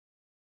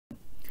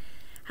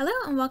Hello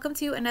and welcome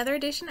to another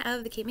edition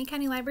of the Cape May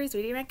County Library's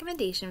Reading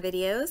Recommendation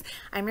videos.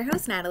 I'm your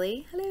host,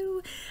 Natalie.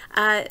 Hello.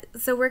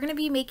 So we're going to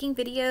be making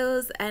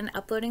videos and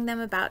uploading them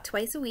about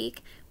twice a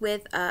week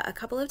with a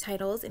couple of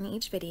titles in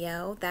each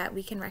video that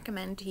we can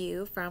recommend to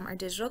you from our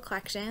digital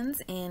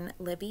collections in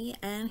Libby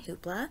and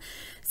Hoopla.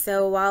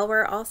 So while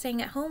we're all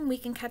staying at home, we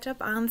can catch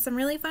up on some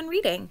really fun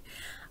reading.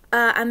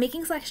 I'm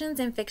making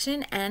selections in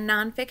fiction and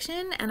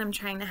nonfiction, and I'm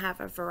trying to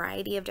have a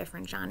variety of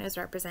different genres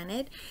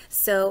represented.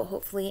 So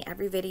hopefully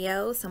every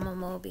video someone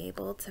will be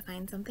able to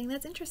find something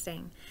that's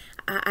interesting.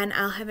 And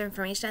I'll have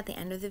information at the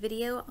end of the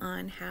video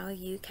on how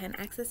you can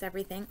access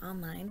everything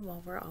online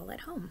while we're all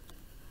at home.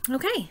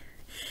 Okay,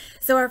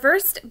 so our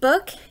first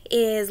book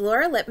is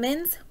Laura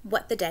Lippman's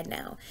What the Dead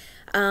Know.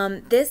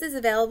 This is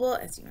available,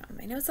 as you know,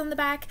 my notes on the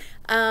back.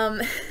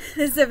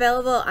 This is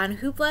available on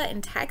Hoopla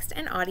in text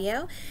and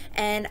audio,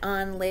 and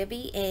on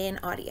Libby in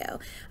audio.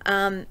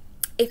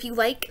 If you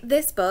like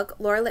this book,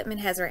 Laura Lippman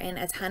has written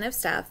a ton of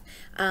stuff.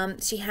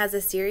 She has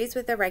a series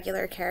with a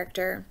regular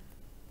character,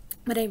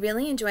 but I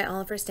really enjoy all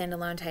of her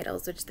standalone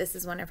titles, which this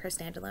is one of her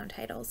standalone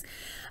titles.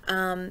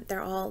 They're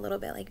all a little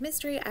bit like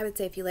mystery. I would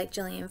say if you like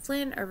Gillian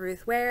Flynn or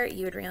Ruth Ware,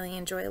 you would really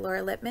enjoy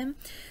Laura Lippman.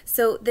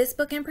 So this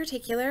book in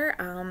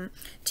particular,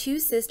 two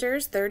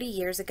sisters 30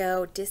 years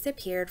ago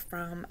disappeared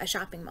from a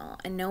shopping mall,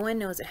 and no one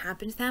knows what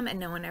happened to them, and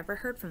no one ever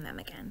heard from them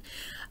again.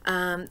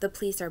 The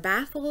police are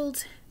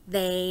baffled.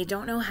 They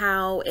don't know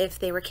how, if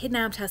they were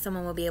kidnapped, how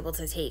someone will be able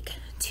to take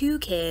two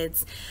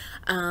kids,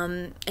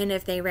 and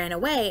if they ran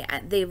away,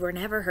 they were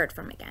never heard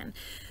from again.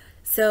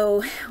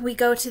 So we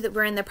go to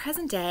we're in the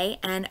present day,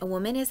 and a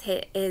woman is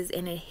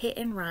in a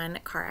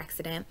hit-and-run car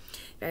accident,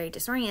 very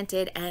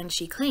disoriented, and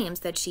she claims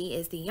that she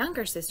is the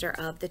younger sister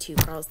of the two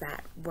girls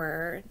that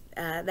were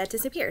that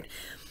disappeared.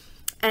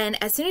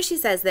 And as soon as she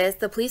says this,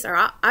 the police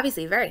are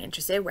obviously very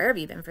interested. Where have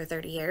you been for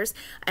 30 years?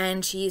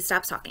 And she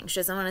stops talking. She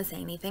doesn't want to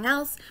say anything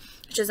else.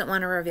 She doesn't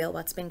want to reveal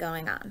what's been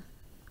going on.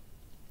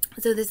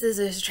 So this is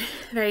a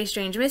very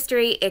strange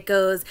mystery. It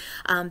goes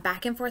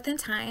back and forth in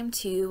time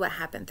to what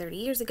happened 30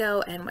 years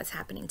ago and what's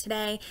happening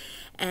today.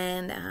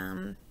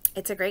 And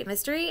it's a great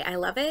mystery. I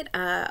love it.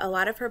 A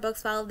lot of her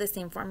books follow the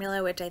same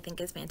formula, which I think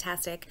is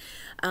fantastic.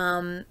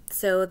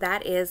 So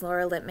that is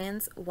Laura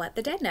Lippman's What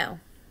the Dead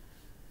Know.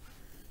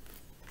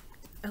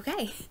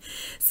 Okay,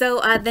 so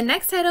the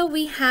next title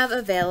we have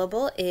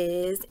available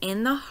is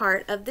In the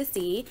Heart of the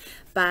Sea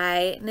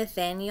by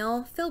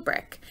Nathaniel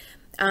Philbrick.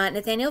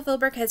 Nathaniel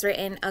Philbrick has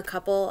written a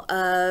couple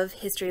of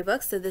history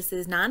books, so this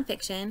is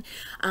nonfiction.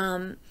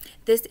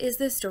 This is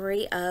the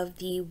story of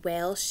the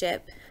whale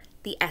ship,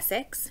 the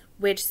Essex,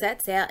 which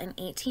set sail in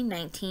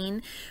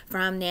 1819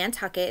 from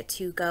Nantucket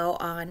to go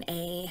on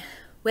a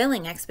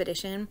whaling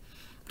expedition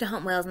to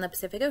hunt whales in the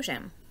Pacific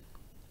Ocean.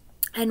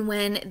 And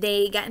when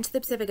they get into the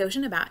Pacific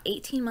Ocean about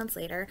 18 months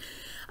later,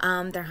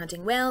 they're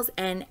hunting whales,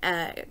 and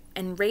an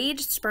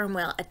enraged sperm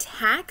whale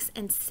attacks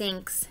and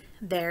sinks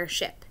their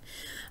ship.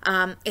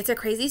 It's a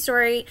crazy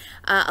story.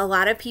 A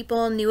lot of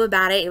people knew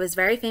about it. It was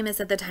very famous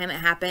at the time it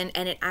happened,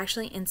 and it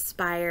actually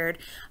inspired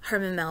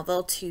Herman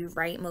Melville to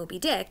write Moby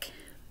Dick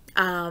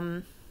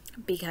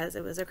because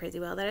it was a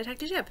crazy whale that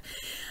attacked a ship.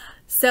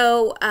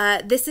 So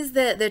this is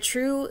the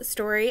true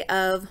story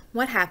of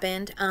what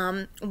happened.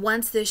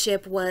 Once the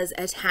ship was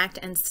attacked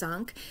and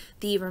sunk,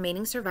 the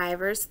remaining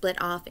survivors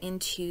split off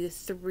into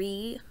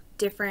three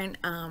different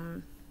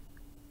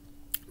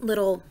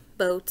little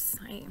boats,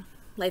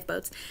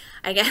 lifeboats,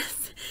 I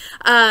guess,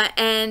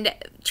 and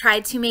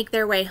tried to make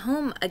their way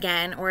home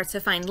again, or to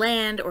find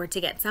land, or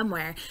to get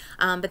somewhere,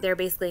 but they're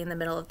basically in the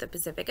middle of the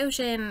Pacific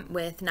Ocean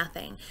with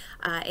nothing.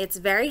 It's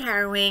very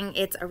harrowing.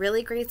 It's a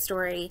really great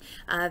story,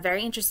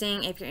 very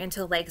interesting if you're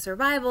into like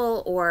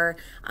survival or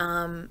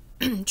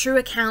true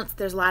accounts.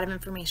 There's a lot of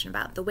information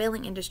about the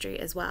whaling industry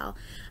as well,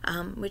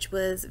 which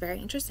was very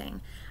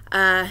interesting.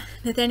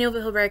 Nathaniel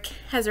Philbrick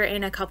has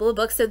written a couple of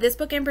books. So this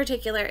book in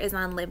particular is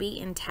on Libby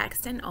in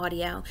text and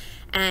audio,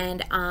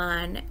 and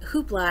on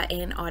Hoopla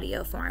in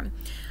audio form.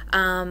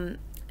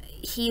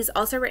 He's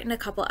also written a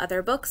couple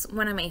other books.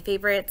 One of my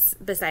favorites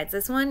besides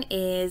this one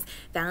is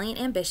Valiant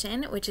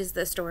Ambition, which is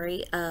the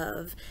story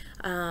of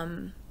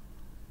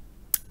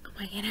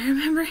I can't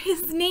remember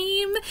his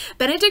name.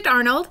 Benedict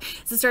Arnold.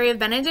 It's the story of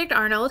Benedict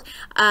Arnold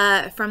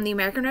from the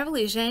American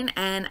Revolution,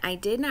 and I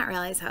did not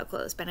realize how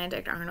close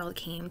Benedict Arnold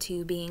came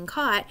to being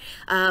caught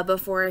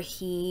before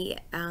he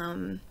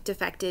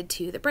defected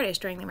to the British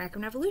during the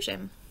American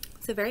Revolution.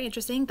 So very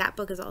interesting. That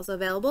book is also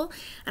available,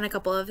 and a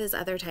couple of his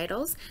other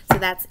titles. So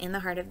that's In the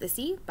Heart of the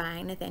Sea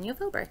by Nathaniel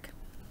Philbrick.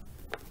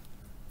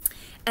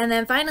 And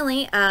then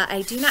finally,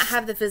 I do not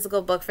have the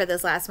physical book for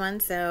this last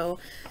one, so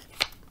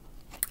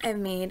I've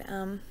made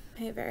a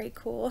very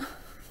cool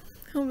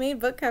homemade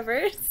book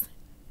covers.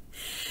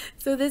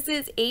 So this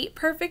is 8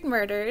 Perfect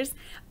Murders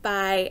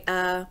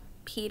by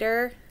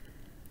Peter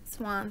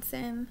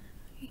Swanson.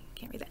 I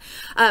can't read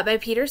that. By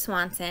Peter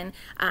Swanson.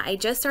 I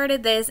just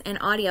started this in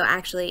audio,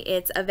 actually.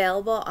 It's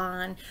available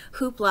on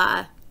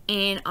Hoopla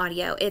in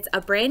audio. It's a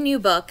brand new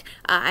book,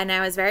 and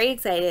I was very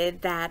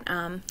excited that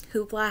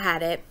Hoopla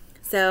had it.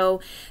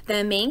 So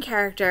the main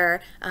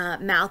character,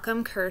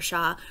 Malcolm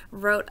Kershaw,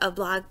 wrote a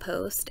blog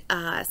post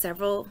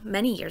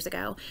many years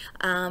ago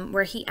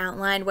where he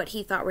outlined what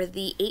he thought were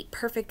the 8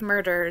 perfect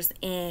murders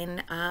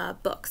in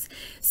books.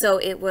 So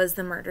it was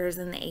the murders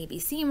in the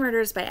ABC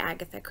Murders by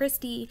Agatha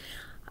Christie,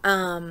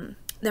 the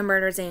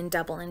murders in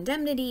Double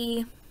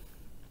Indemnity,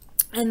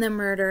 and the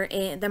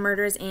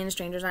murders in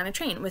Strangers on a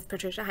Train with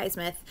Patricia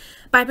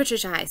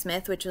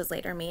Highsmith, which was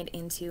later made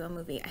into a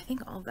movie. I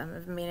think all of them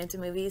have been made into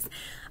movies.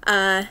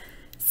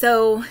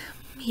 So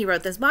he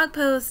wrote this blog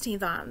post. He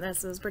thought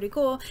this was pretty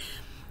cool.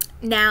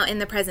 Now, in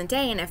the present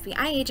day, an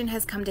FBI agent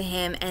has come to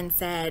him and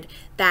said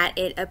that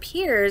it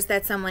appears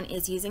that someone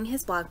is using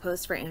his blog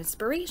post for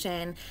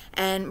inspiration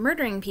and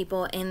murdering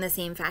people in the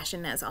same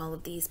fashion as all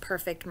of these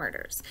perfect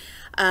murders.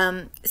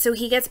 So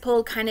he gets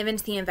pulled kind of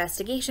into the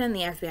investigation.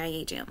 The FBI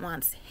agent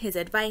wants his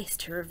advice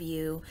to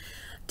review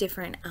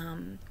different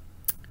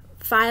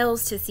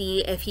files to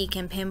see if he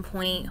can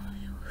pinpoint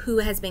who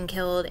has been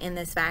killed in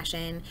this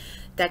fashion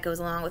that goes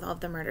along with all of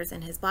the murders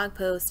in his blog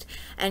post.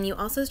 And you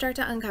also start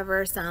to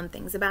uncover some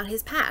things about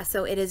his past.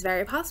 So it is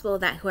very possible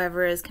that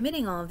whoever is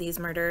committing all of these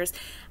murders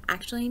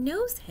actually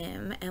knows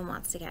him and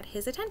wants to get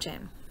his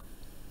attention.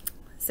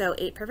 So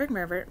 8 Perfect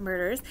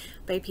Murders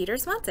by Peter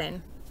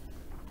Swanson.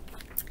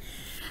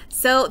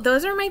 So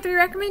those are my 3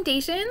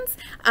 recommendations.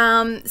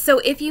 So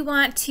if you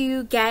want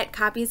to get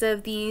copies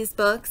of these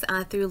books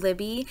through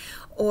Libby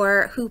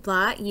or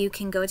Hoopla, you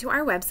can go to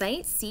our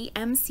website,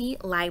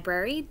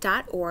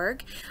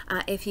 cmclibrary.org.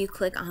 If you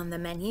click on the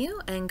menu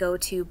and go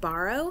to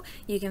Borrow,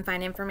 you can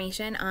find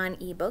information on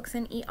ebooks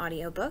and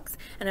e-audiobooks,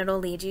 and it'll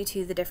lead you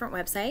to the different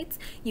websites.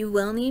 You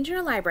will need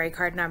your library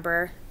card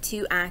number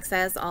to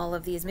access all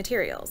of these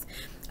materials.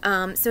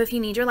 So if you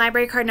need your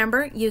library card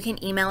number, you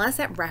can email us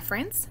at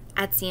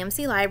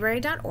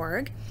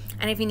reference@cmclibrary.org.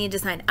 And if you need to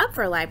sign up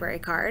for a library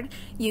card,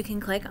 you can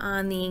click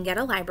on the Get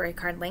a Library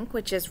Card link,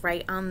 which is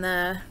right on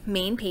the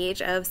main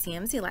page of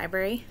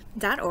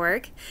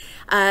cmclibrary.org.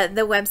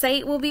 The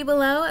website will be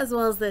below, as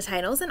well as the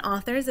titles and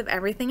authors of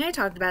everything I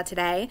talked about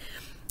today.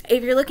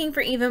 If you're looking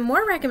for even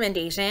more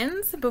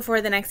recommendations before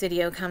the next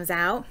video comes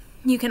out,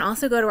 you can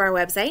also go to our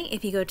website.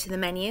 If you go to the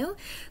menu,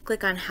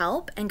 click on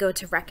Help, and go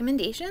to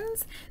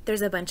Recommendations,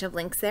 there's a bunch of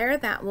links there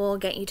that will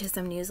get you to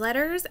some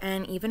newsletters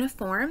and even a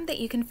form that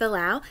you can fill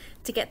out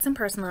to get some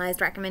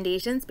personalized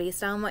recommendations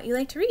based on what you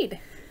like to read.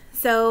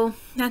 So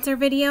that's our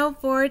video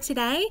for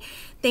today.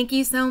 Thank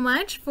you so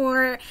much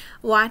for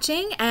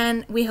watching,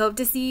 and we hope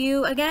to see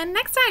you again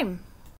next time.